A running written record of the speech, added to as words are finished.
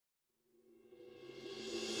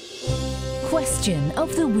Question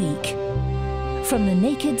of the Week from the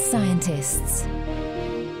Naked Scientists.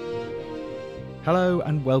 Hello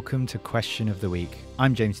and welcome to Question of the Week.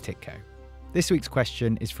 I'm James Titko. This week's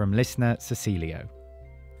question is from listener Cecilio.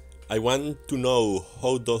 I want to know,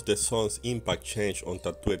 how does the sun's impact change on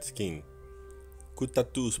tattooed skin? Could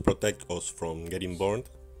tattoos protect us from getting burned?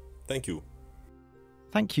 Thank you.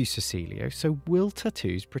 Thank you, Cecilio. So will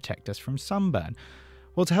tattoos protect us from sunburn?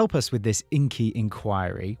 Well, to help us with this inky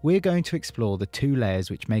inquiry, we're going to explore the two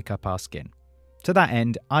layers which make up our skin. To that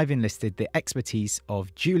end, I've enlisted the expertise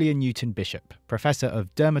of Julia Newton-Bishop, Professor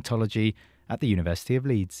of Dermatology at the University of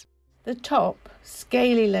Leeds. The top,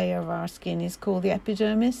 scaly layer of our skin is called the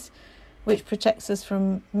epidermis, which protects us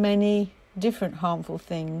from many different harmful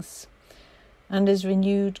things and is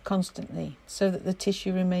renewed constantly so that the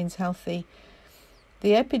tissue remains healthy.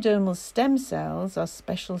 The epidermal stem cells are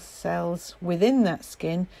special cells within that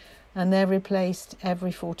skin, and they're replaced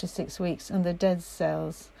every 4 to 6 weeks, and the dead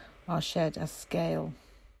cells are shed as scale.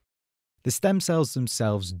 The stem cells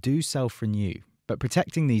themselves do self-renew, but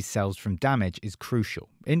protecting these cells from damage is crucial,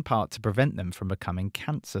 in part to prevent them from becoming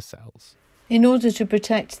cancer cells. In order to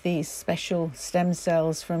protect these special stem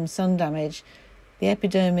cells from sun damage, the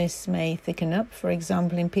epidermis may thicken up, for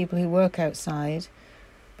example, in people who work outside,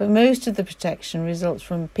 but most of the protection results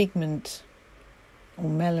from pigment or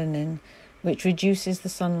melanin, which reduces the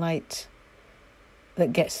sunlight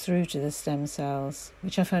that gets through to the stem cells,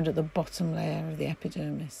 which are found at the bottom layer of the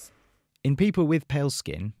epidermis. In people with pale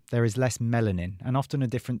skin, there is less melanin, and often a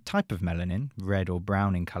different type of melanin, red or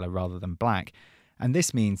brown in colour rather than black, and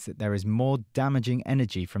this means that there is more damaging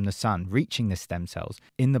energy from the sun reaching the stem cells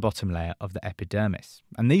in the bottom layer of the epidermis,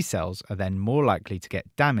 and these cells are then more likely to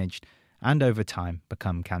get damaged and over time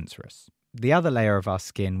become cancerous. The other layer of our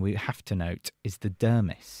skin we have to note is the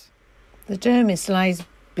dermis. The dermis lies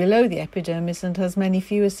below the epidermis and has many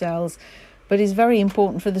fewer cells, but is very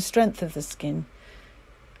important for the strength of the skin.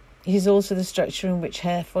 It is also the structure in which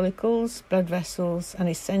hair follicles, blood vessels, and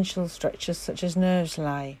essential structures such as nerves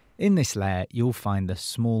lie. In this layer, you'll find the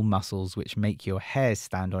small muscles which make your hair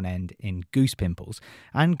stand on end in goose pimples,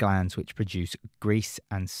 and glands which produce grease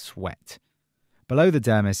and sweat. Below the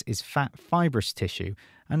dermis is fat fibrous tissue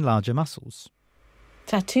and larger muscles.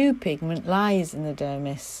 Tattoo pigment lies in the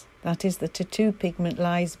dermis. That is, the tattoo pigment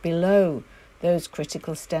lies below those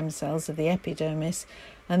critical stem cells of the epidermis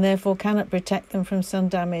and therefore cannot protect them from sun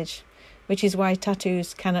damage, which is why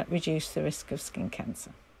tattoos cannot reduce the risk of skin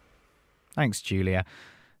cancer. Thanks, Julia,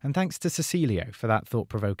 and thanks to Cecilio for that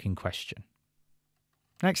thought-provoking question.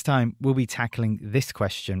 Next time, we'll be tackling this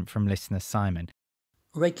question from listener Simon.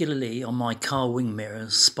 Regularly on my car wing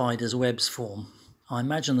mirrors, spiders' webs form. I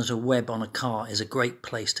imagine that a web on a car is a great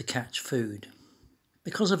place to catch food.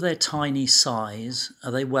 Because of their tiny size,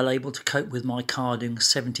 are they well able to cope with my car doing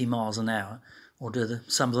 70 miles an hour, or do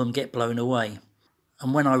some of them get blown away?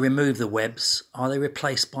 And when I remove the webs, are they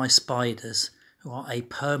replaced by spiders who are a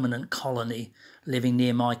permanent colony living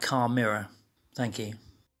near my car mirror? Thank you.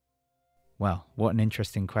 Well, what an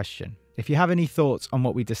interesting question. If you have any thoughts on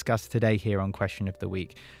what we discussed today here on Question of the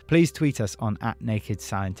Week, please tweet us on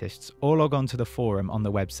 @NakedScientists or log on to the forum on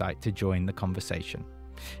the website to join the conversation.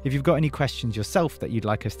 If you've got any questions yourself that you'd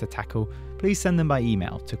like us to tackle, please send them by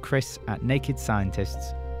email to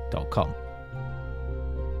chris@nakedscientists.com.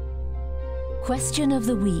 Question of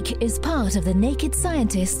the Week is part of the Naked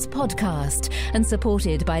Scientists podcast and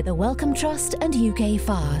supported by the Wellcome Trust and UK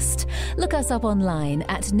Fast. Look us up online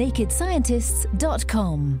at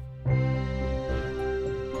nakedscientists.com.